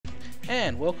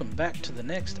and welcome back to the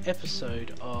next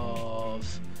episode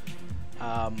of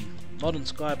Modern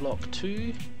Skyblock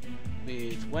 2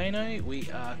 with Wayno. We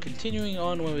are continuing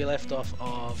on where we left off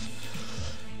of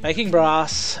making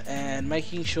brass and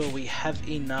making sure we have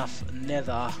enough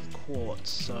nether quartz.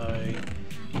 So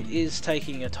it is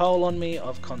taking a toll on me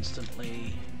of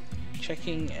constantly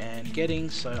checking and getting,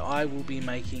 so I will be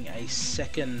making a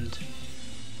second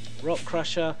rock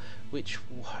crusher, which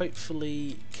will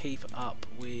hopefully keep up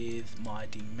with my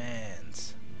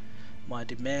demands. My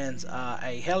demands are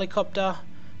a helicopter,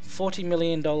 $40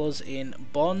 million in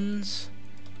bonds,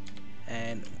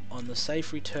 and on the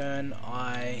safe return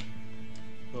I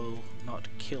will not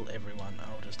kill everyone.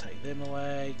 I'll just take them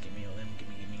away. Give me all them, give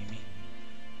me.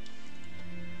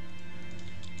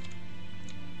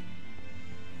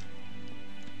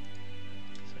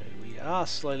 So we are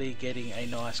slowly getting a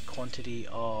nice quantity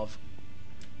of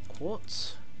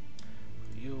quartz.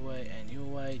 You away and you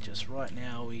away. Just right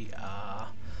now we are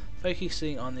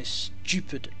focusing on this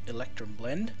stupid electrum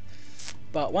blend,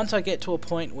 but once I get to a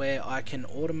point where I can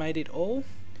automate it all,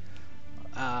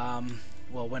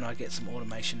 well, when I get some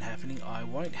automation happening, I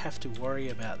won't have to worry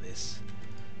about this.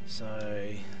 So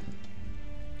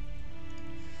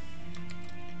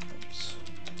oops.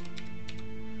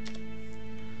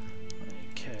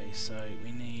 Okay, so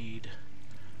we need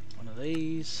one of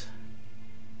these.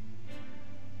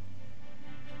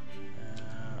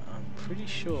 I'm pretty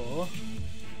sure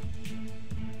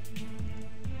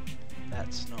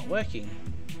that's not working.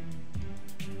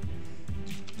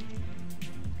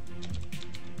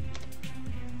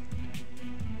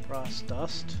 Brass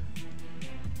dust.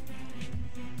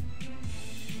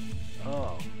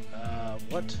 Oh,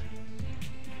 what?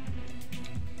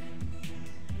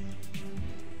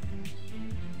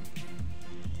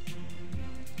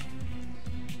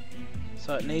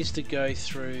 So it needs to go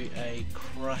through a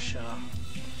crusher.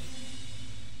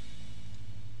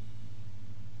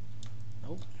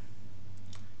 Oh.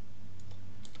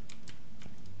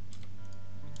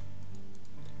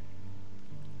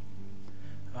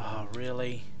 Oh,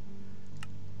 really?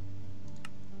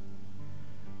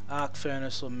 Arc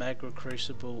furnace or magma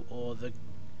crucible or the...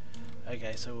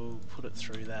 Okay, so we'll put it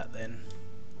through that then.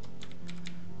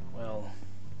 Well,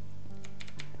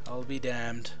 I'll be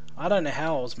damned. I don't know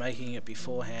how I was making it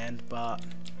beforehand, but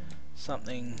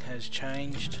something has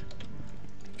changed,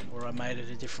 or I made it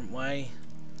a different way.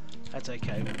 That's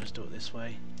okay, we'll just do it this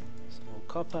way. Some more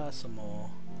copper, some more...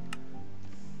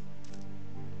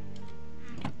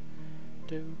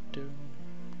 So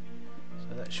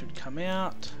that should come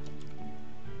out.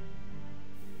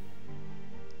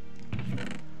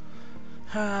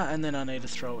 And then I need to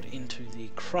throw it into the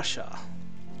crusher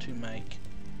to make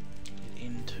it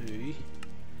into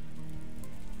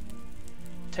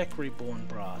Tech Reborn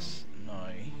brass. No.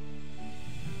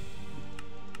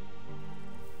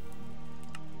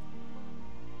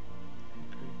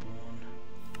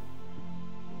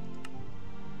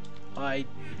 Reborn.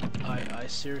 I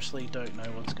seriously don't know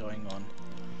what's going on.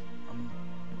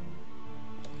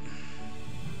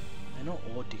 They're not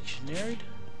all dictionaried.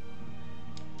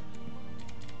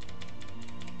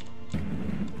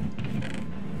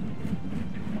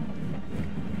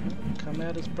 Come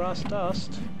out as brass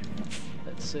dust.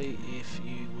 Let's see if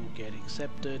you will get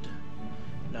accepted.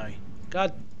 No.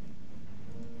 God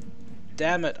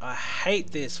damn it, I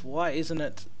hate this. Why isn't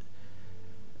it?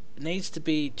 It needs to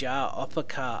be jar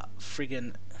uppercut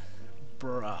friggin'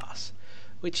 brass,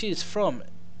 which is from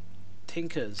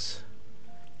Tinkers.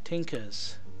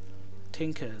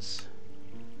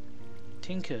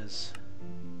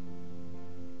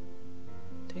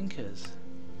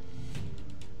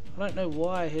 I don't know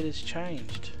why it has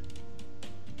changed.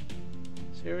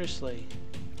 Seriously.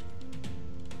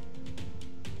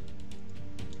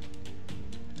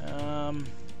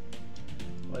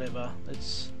 Whatever.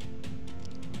 Let's...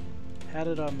 How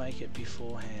did I make it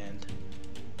beforehand?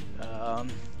 I'm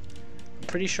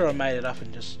pretty sure I made it up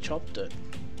and just chopped it.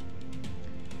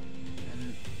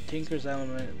 And Tinker's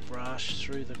aluminium brush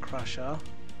through the crusher.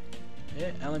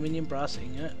 Yeah, aluminium brass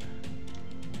ingot.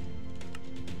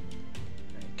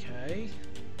 Okay.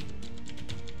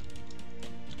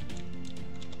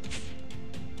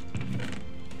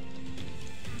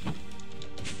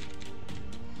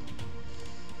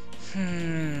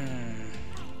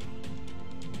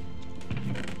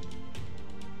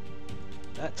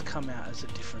 That's come out as a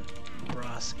different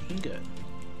brass ingot.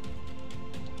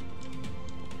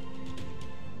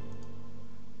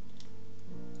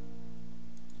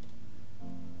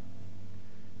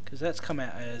 Because that's come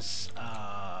out as,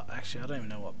 actually I don't even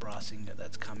know what brass ingot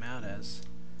that's come out as.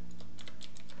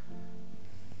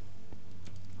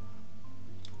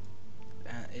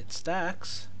 it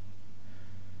stacks.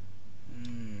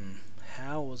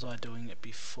 How was I doing it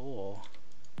before?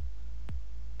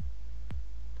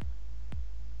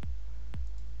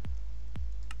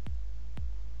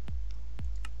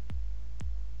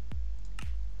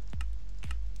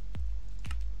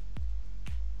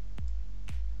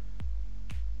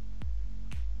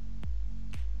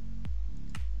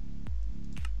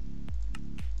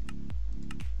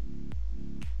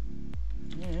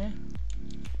 Yeah.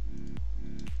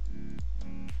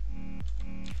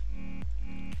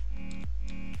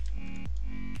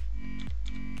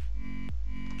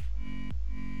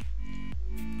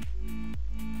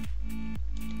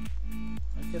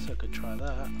 I guess I could try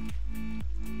that.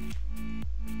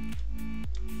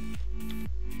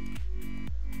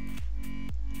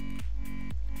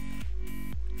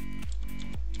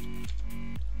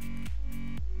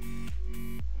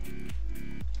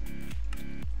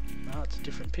 No, it's a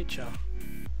different picture.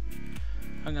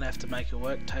 I'm gonna have to make a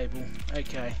work table.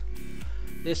 Okay,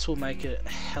 this will make it a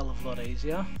hell of a lot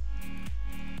easier.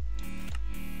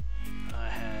 I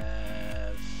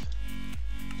have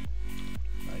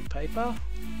no paper.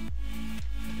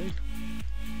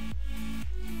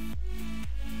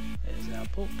 There's our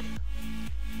book.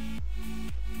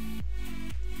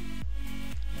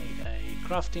 Need a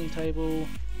crafting table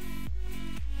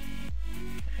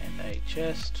and a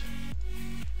chest.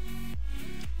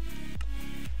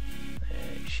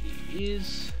 There she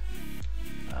is.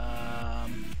 Yeah,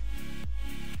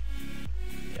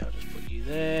 I'll just put you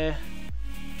there.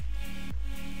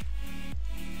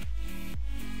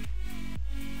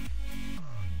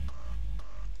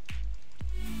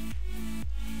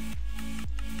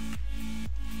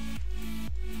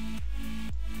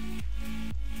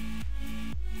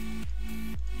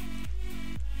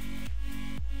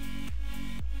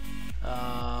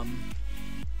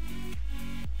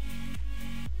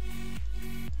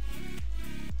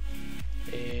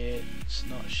 It's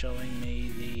not showing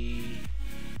me the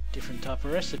different type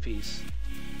of recipes.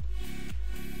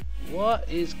 What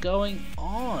is going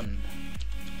on?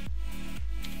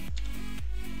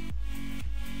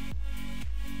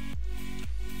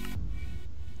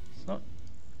 It's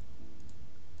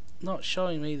not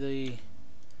showing me the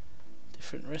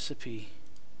different recipe.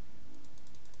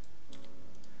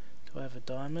 Do I have a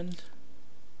diamond?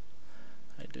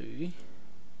 I do.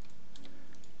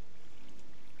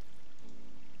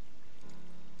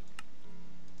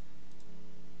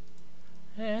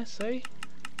 Yeah, see?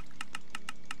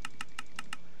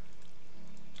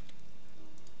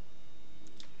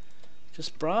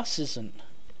 Just brass isn't.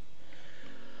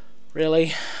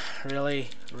 Really? Really?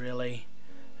 Really?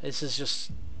 This is just...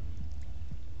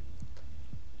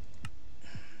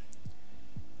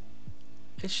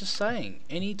 It's just saying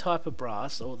any type of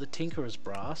brass, or the tinkerer's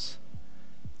brass,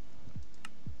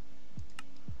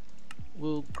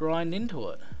 will grind into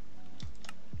it.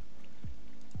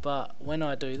 But when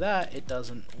I do that, it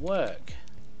doesn't work.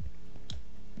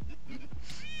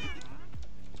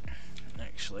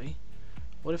 Actually,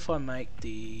 what if I make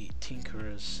the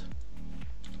tinkerer's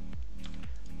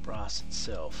brass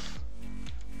itself,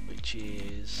 which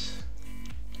is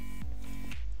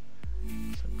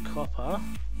some copper,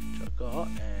 which I've got,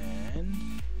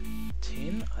 and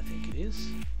tin, I think it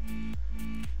is.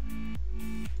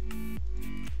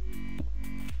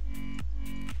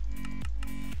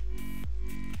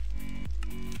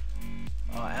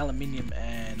 Oh, aluminium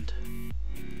and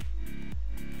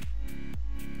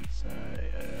so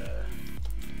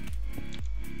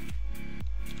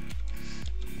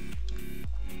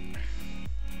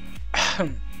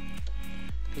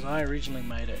because I originally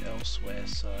made it elsewhere,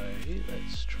 so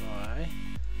let's try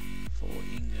 4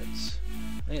 ingots.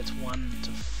 I think it's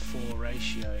 1:4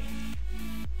 ratio.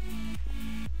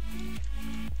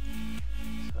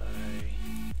 So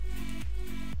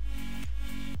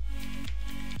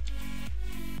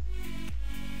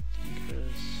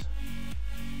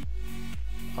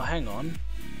oh, hang on.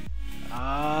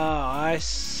 Ah, I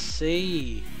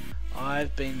see.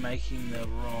 I've been making the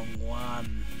wrong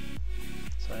one.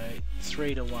 So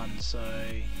 3:1. So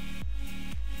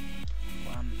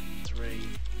 1, 3.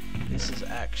 This is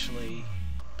actually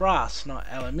brass, not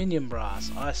aluminium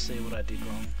brass. I see what I did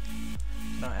wrong.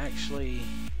 Can I actually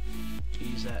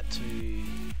use that to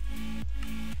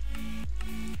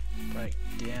break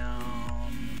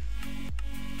down?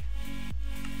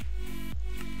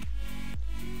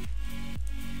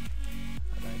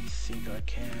 I don't think I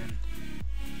can.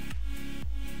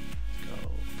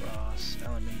 Gold, brass,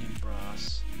 aluminium,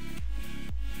 brass.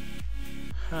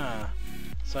 Huh.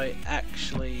 So it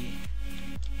actually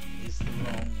is the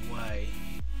wrong way.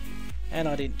 And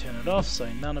I didn't turn it off,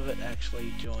 so none of it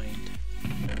actually joined.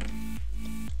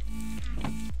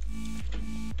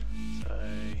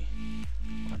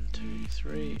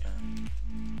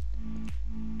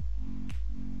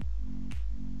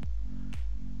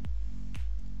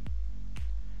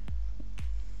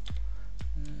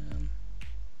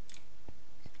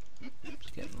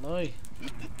 Getting low.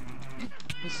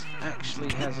 This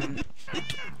actually hasn't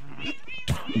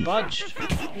budged.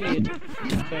 Weird.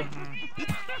 Okay.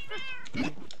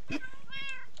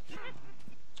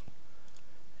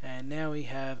 And now we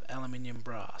have aluminium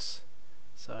brass.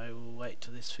 So we'll wait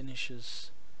till this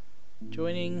finishes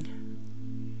joining.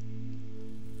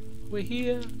 We're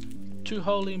here to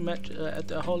at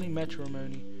the holy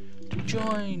matrimony to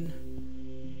join.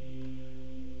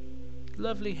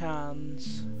 Lovely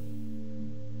hands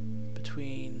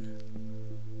between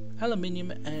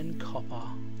aluminium and copper.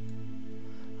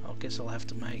 I guess I'll have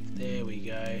to make. There we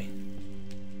go.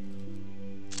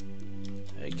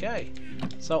 Okay,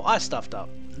 so I stuffed up.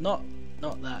 Not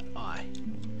that I.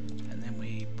 And then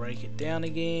we break it down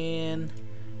again.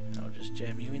 I'll just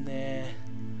jam you in there.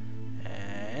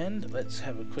 And let's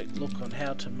have a quick look on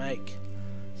how to make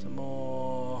some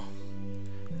more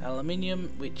aluminium,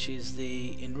 which is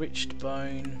the enriched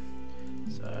bone.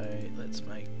 So let's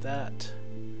make that.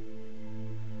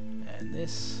 And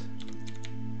this.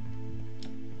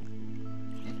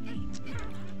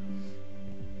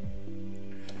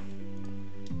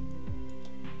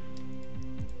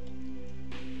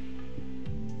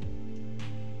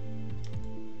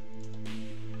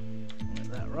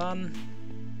 Let that run.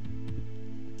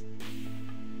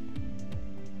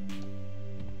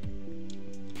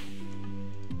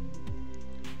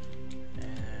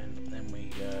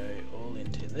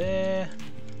 There,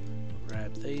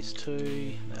 grab these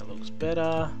two, that looks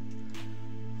better.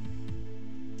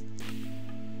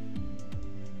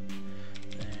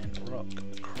 And rock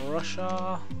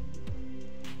crusher.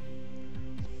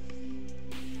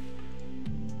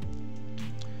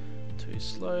 Too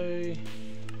slow.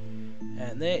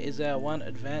 And there is our one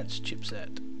advanced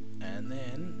chipset. And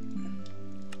then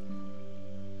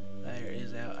there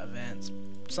is our advanced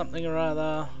something or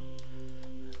other.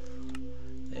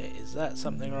 There is that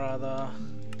something or other,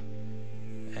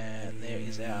 and there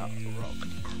is our rock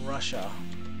crusher.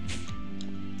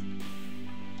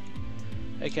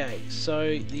 Okay,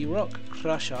 so the rock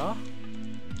crusher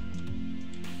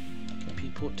can be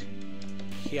put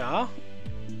here.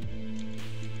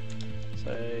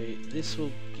 So this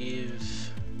will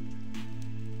give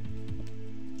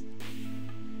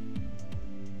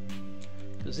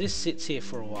because this sits here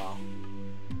for a while,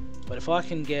 but if I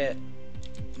can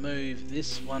move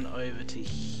this one over to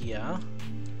here,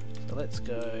 so let's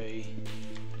go.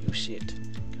 Oh shit,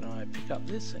 can I pick up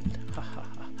this? And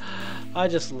I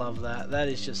just love that. That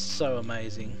is just so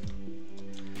amazing.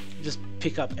 Just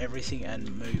pick up everything and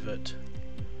move it.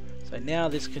 So now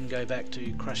this can go back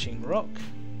to crushing rock,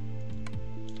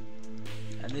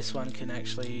 and this one can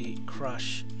actually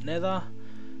crush nether,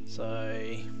 so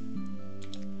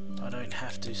I don't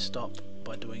have to stop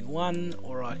by doing one,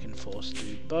 or I can force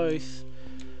do both.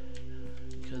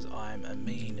 Because I'm a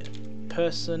mean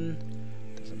person,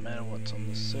 doesn't matter what's on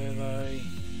the servo,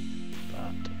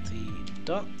 but the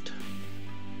duct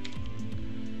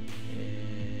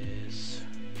is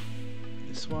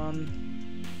this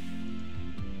one.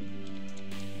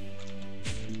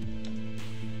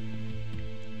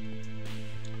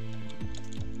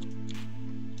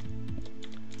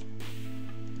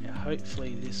 Now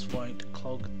hopefully this won't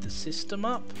clog the system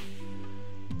up.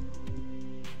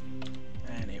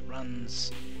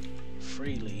 Runs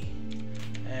freely,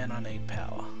 and I need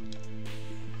power.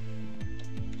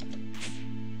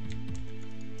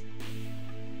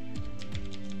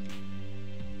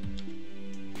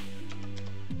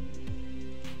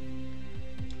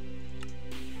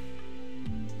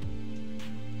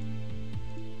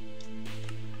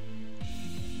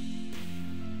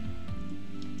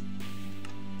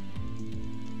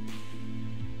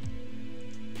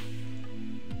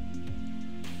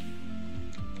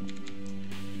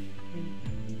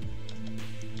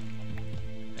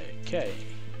 Okay.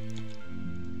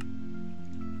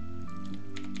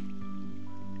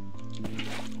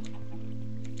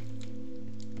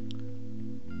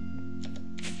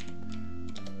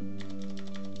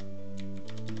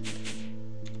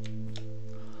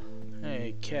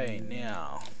 Okay,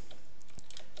 now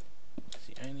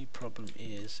the only problem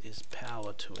is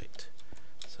power to it.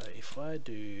 So if I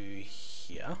do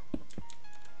here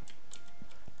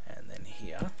and then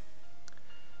here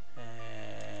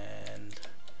and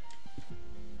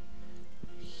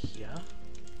here,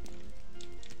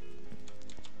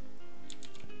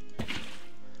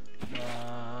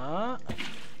 a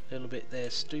little bit there,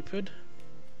 stupid.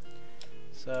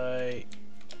 So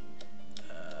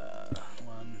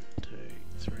 1, 2,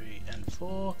 3 and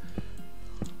 4.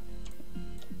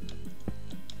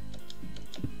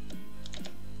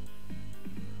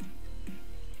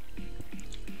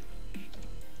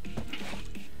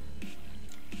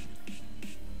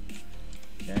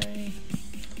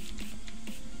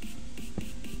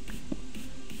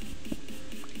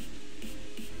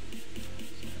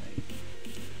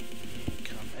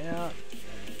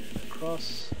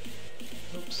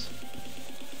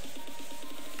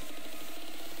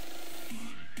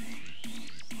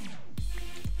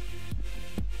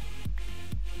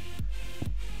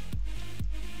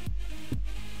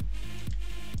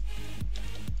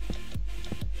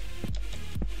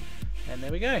 And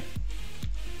there we go.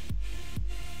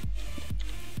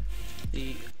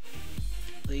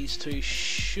 These two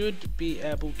should be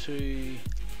able to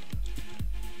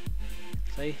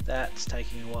see, that's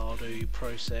taking a while to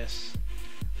process.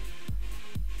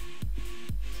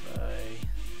 So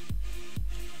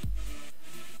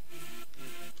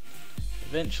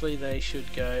eventually they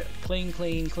should go clean,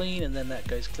 clean, clean, and then that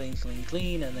goes clean, clean,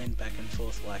 clean, and then back and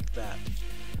forth like that.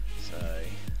 So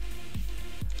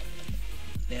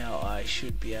now I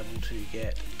should be able to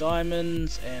get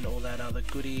diamonds and all that other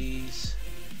goodies,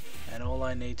 and all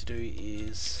I need to do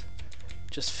is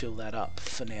just fill that up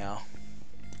for now.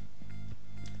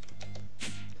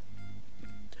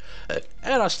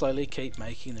 And I slowly keep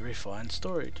making the refined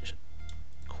storage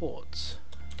quartz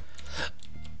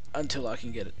until I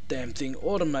can get a damn thing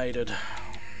automated,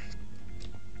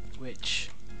 which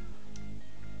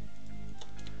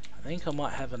I think I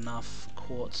might have enough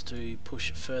quartz to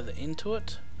push further into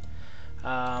it.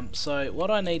 So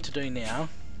what I need to do now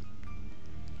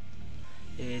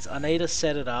is I need to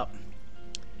set it up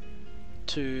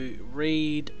to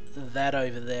read that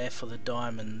over there for the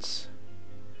diamonds.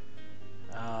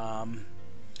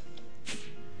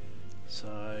 So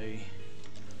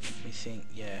let me think,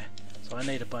 yeah. So I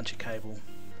need a bunch of cable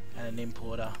and an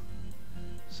importer.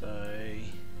 So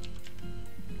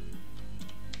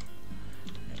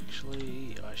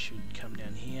actually I should come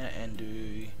down here and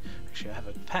do, actually I have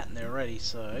a pattern there already,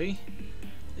 so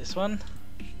this one,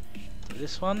 to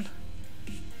this one,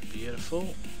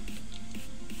 beautiful.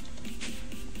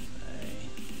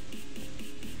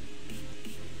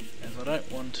 As I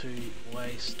don't want to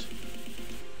waste,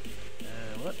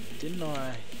 what, didn't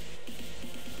I?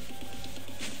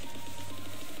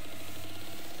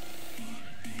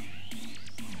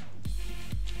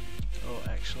 Oh,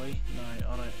 actually, no,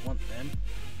 I don't want them.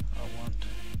 I want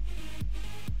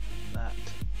that.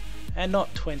 And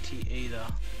not 20 either.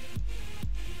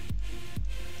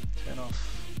 Turn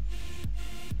off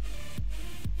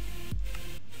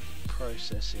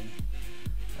processing.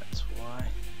 That's why.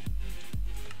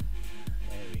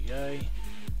 There we go.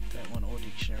 Don't want all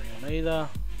dictionary on either.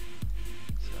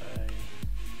 So,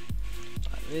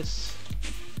 like this.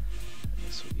 And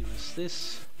this will give us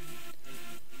this.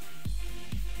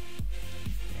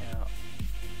 Now,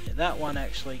 yeah, that one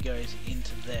actually goes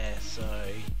into there, so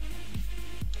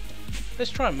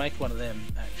let's try and make one of them.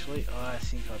 Actually, I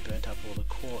think I burnt up all the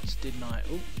quartz, didn't I?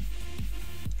 Ooh.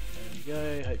 There we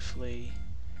go, hopefully.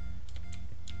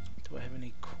 Do I have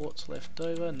any quartz left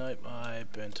over? Nope, I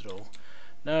burnt it all.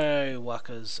 No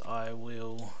wuckers, I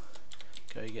will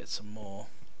go get some more.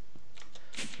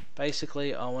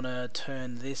 Basically, I want to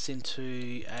turn this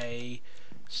into a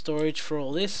storage for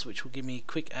all this, which will give me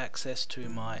quick access to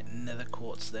my nether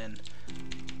quartz then.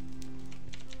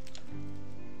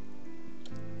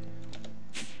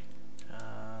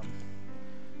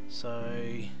 So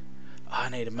I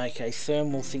need to make a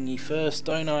thermal thingy first,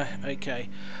 don't I? Okay.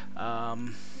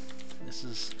 This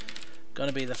is going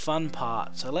to be the fun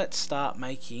part. So let's start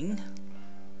making.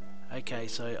 Okay,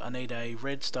 so I need a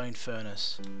redstone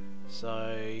furnace.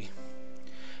 So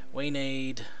we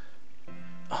need.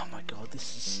 Oh my god,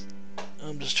 this is.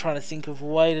 I'm just trying to think of a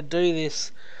way to do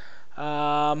this.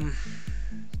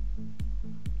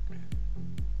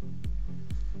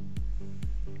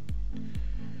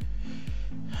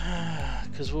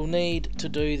 Because we'll need to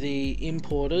do the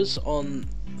importers on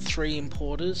 3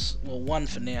 importers, well 1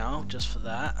 for now, just for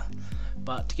that,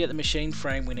 but to get the machine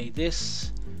frame we need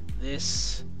this,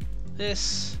 this,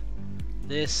 this,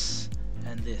 this,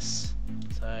 and this.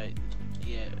 So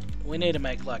yeah, we need to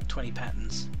make like 20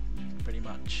 patterns pretty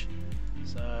much.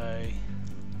 So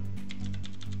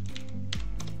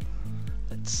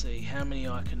let's see how many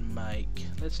I can make.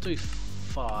 Let's do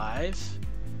 5,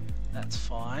 that's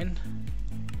fine.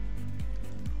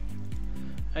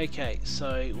 Okay,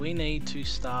 so we need to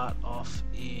start off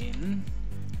in,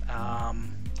 I'll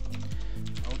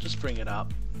just bring it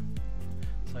up.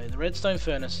 So the redstone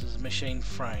furnace is a machine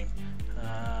frame.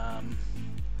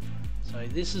 So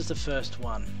this is the first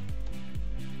one.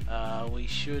 We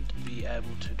should be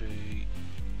able to do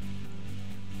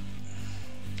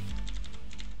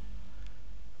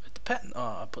the pattern.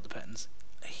 Oh, I put the patterns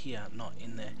here, not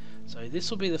in there. So this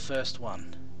will be the first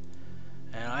one.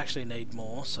 And I actually need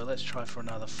more, so let's try for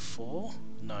another 4.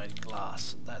 No,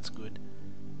 glass, that's good.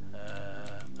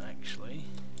 Actually,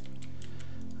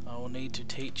 I will need to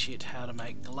teach it how to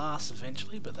make glass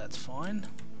eventually, but that's fine.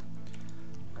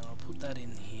 And I'll put that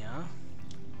in here.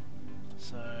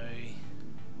 So,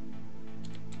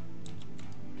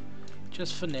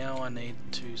 just for now I need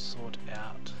to sort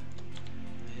out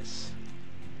this.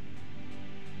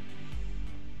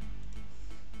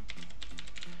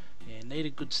 Yeah, need a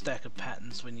good stack of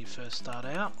patterns when you first start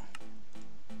out.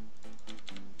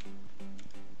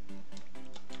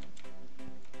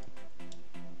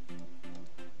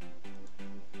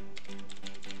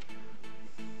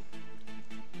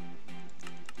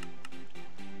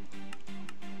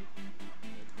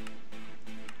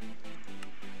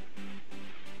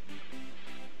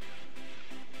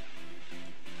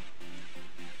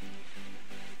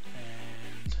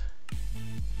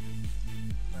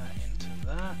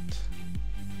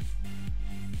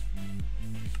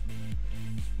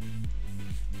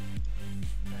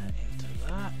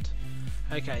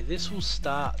 Okay, this will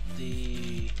start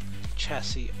the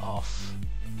chassis off.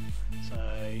 So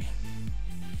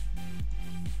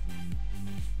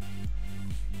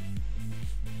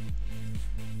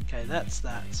okay, that's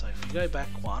that. So if we go back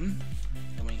one,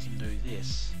 then we can do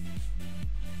this.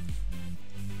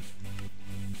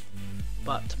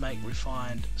 But to make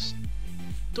refined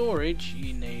storage,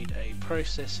 you need a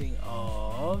processing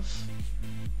of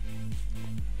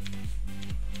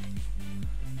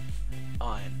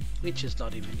iron, which is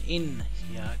not even in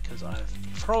here because I've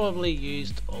probably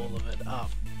used all of it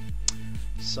up.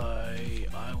 So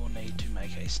I will need to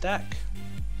make a stack.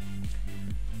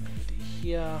 Over to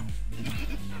here.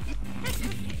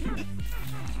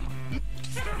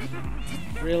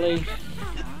 Really?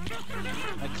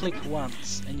 I click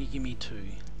once and you give me 2.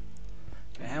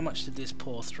 Okay, how much did this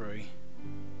pour through?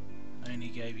 I only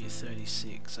gave you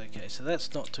 36. Okay, so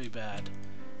that's not too bad.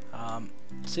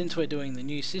 Since we're doing the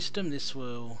new system, this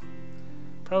will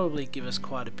probably give us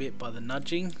quite a bit by the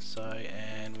nudging. So,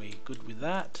 and we're good with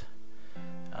that.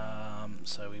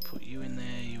 So we put you in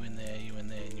there, you in there, you in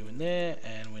there, and you in there,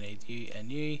 and we need you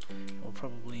and you. We'll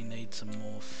probably need some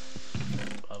more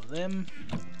of them,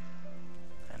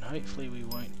 and hopefully we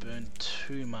won't burn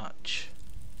too much.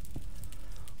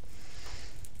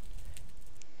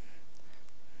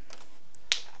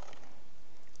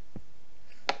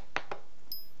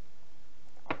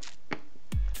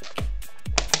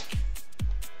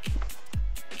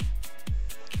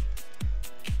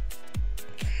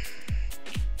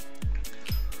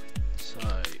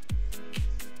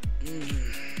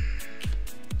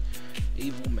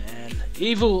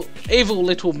 Evil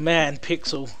little man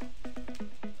Pixel.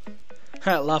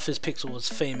 I'd love if Pixel was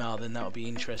female, then that would be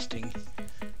interesting.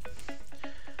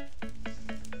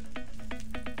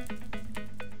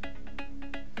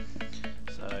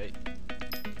 So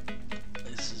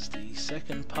this is the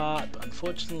second part, but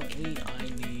unfortunately I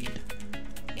need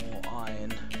more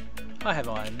iron. I have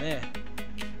iron there.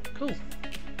 Cool.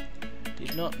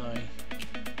 Did not know.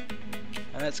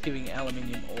 And that's giving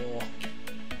aluminium ore,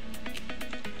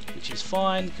 which is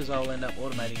fine because I'll end up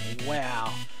automating.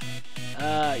 Wow.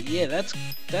 Yeah,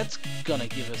 that's gonna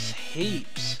give us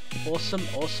heaps. Awesome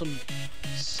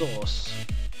sauce.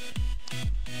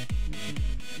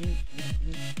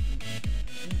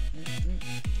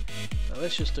 So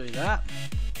let's just do that.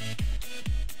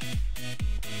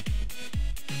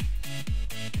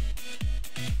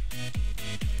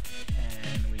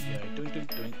 And we go doink, doink,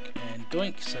 doink, and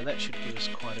doink. So that should give us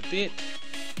quite a bit.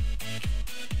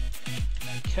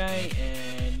 Okay,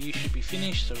 and you should be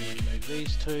finished, so we remove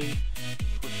these two,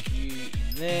 put you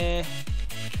in there.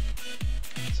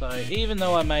 So even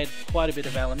though I made quite a bit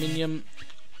of aluminium,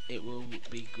 it will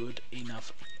be good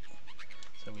enough.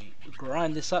 So we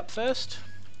grind this up first.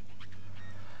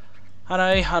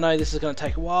 I know this is going to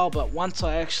take a while, but once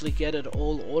I actually get it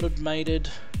all automated,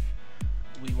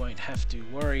 we won't have to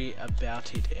worry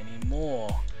about it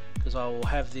anymore, because I will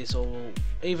have this all,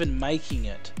 even making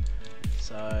it.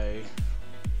 So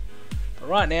but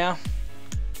right now,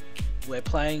 we're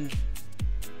playing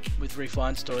with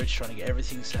refined storage, trying to get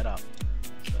everything set up.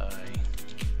 So,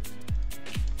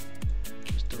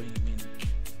 just doing them in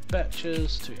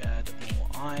batches to add more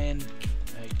iron.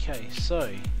 Okay,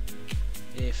 so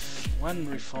if one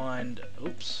refined,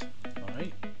 oops,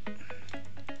 no,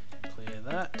 clear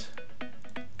that.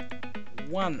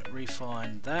 One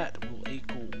refined that will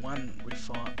equal one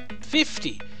refined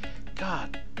 50.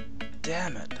 God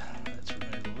damn it! Let's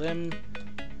remove them.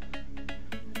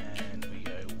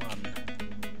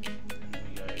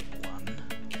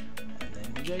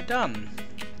 Go done.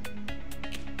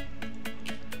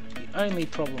 The only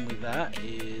problem with that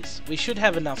is we should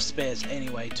have enough spares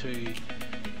anyway to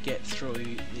get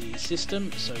through the system,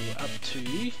 so we're up to,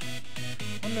 I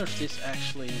wonder if this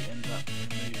actually ends up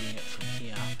removing it from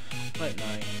here. I don't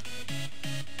know.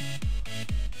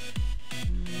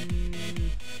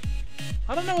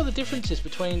 I don't know what the difference is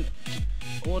between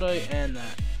auto and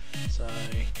that. So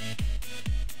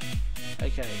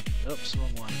okay, oops,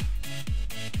 wrong one.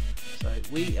 So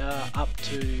we are up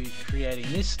to creating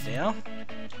this now.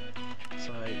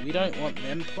 So we don't want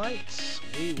them plates,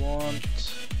 we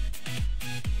want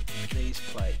these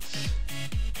plates.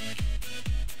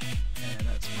 And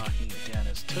that's marking it down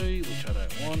as 2, which I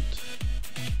don't want.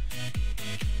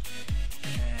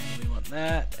 And we want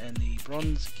that, and the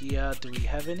bronze gear, do we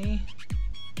have any?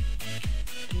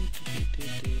 I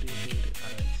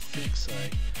don't think so.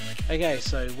 Okay,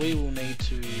 so we will need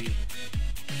to...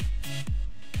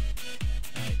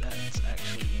 No, that's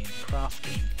actually in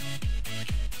crafting.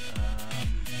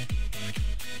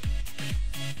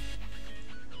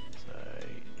 So,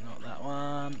 not that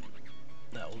one.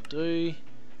 That will do.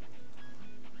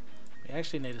 We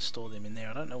actually need to store them in there.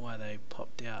 I don't know why they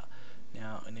popped out.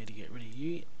 Now I need to get rid of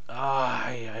you.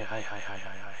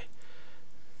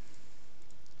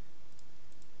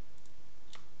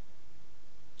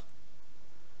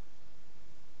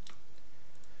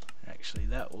 Actually,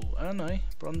 that will. Oh no,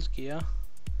 bronze gear,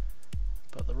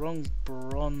 but the wrong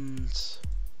bronze.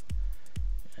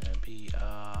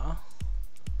 BR.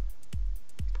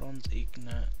 Bronze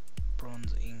ingot.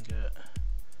 Bronze ingot.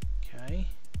 Okay.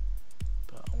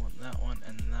 But I want that one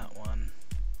and that one.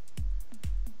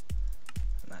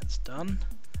 And that's done.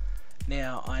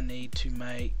 Now I need to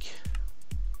make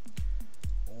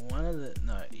one of the,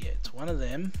 no, yeah, it's one of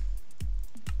them.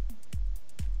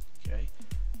 Okay.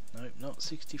 Nope, not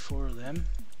 64 of them.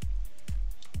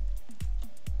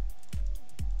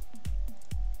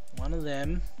 One of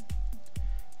them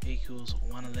equals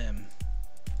one of them.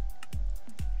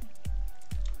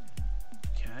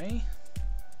 Okay.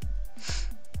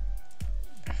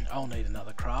 I'll need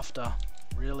another crafter,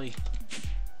 really.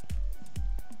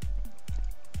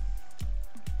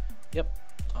 Yep,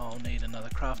 I'll need another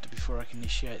crafter before I can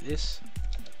initiate this.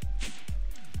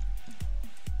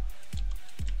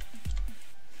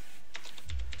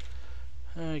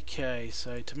 Okay,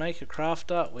 so to make a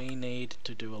crafter we need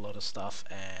to do a lot of stuff,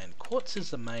 and quartz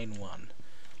is the main one.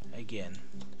 Again,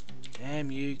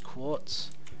 damn you, quartz.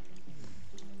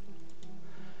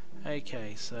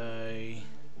 Okay, so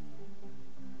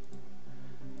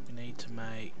we need to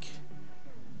make,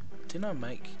 didn't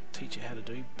I teach you how to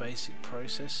do basic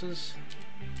processes?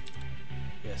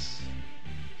 Yes.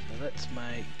 So let's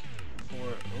make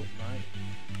oh no.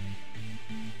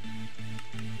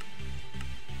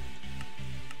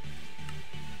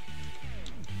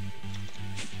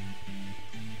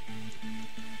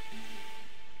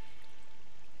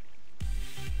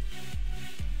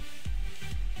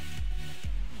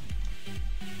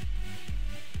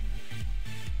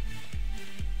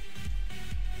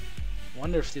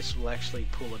 Wonder if this will actually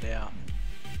pull it out.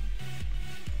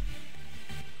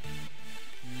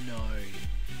 No.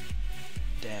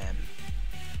 Damn.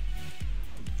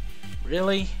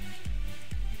 Really?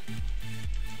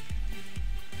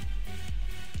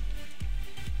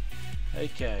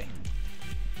 Okay.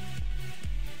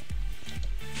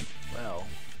 Well,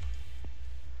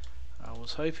 I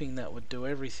was hoping that would do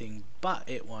everything, but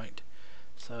it won't.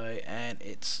 So, and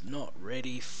it's not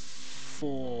ready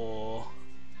for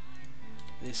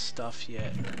this stuff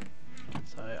yet.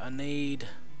 So I need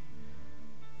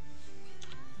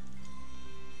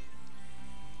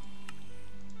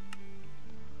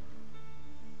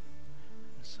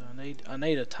I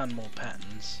need a ton more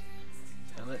patterns.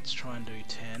 So let's try and do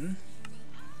 10,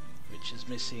 which is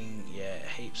missing, yeah,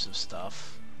 heaps of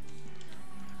stuff.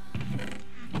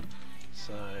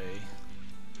 So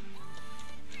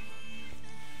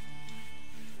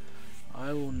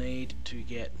I will need to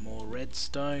get more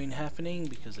redstone happening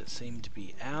because it seemed to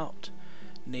be out.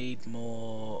 Need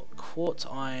more quartz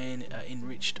iron,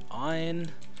 enriched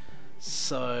iron.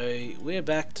 So we're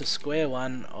back to square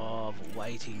one of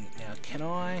waiting. Now can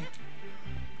I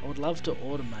would love to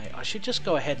automate. I should just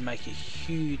go ahead and make a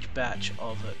huge batch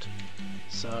of it.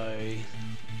 So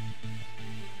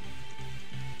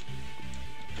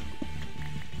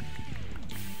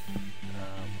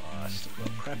I still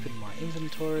got crap in my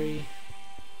inventory.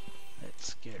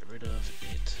 Let's get rid of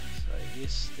it. So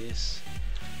this.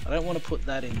 I don't want to put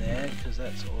that in there because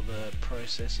that's all the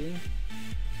processing.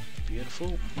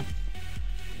 Beautiful.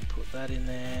 Put that in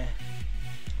there.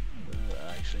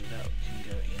 Actually, that can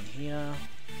go in here.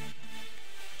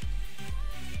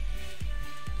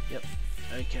 Yep.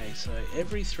 Okay, so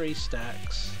every 3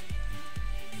 stacks.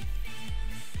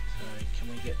 So can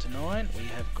we get to 9? We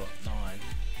have got 9.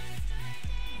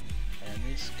 And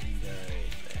this can go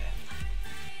there.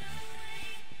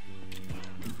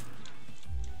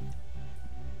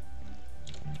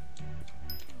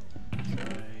 So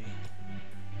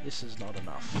this is not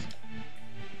enough.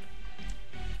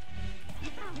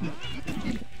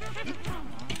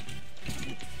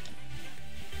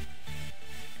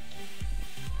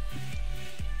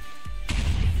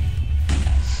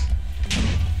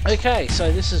 Okay,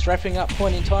 so this is wrapping up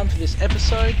point in time for this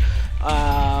episode.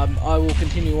 I will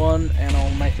continue on and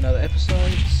I'll make another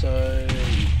episode. So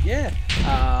yeah,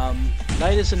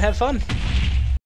 laters and have fun.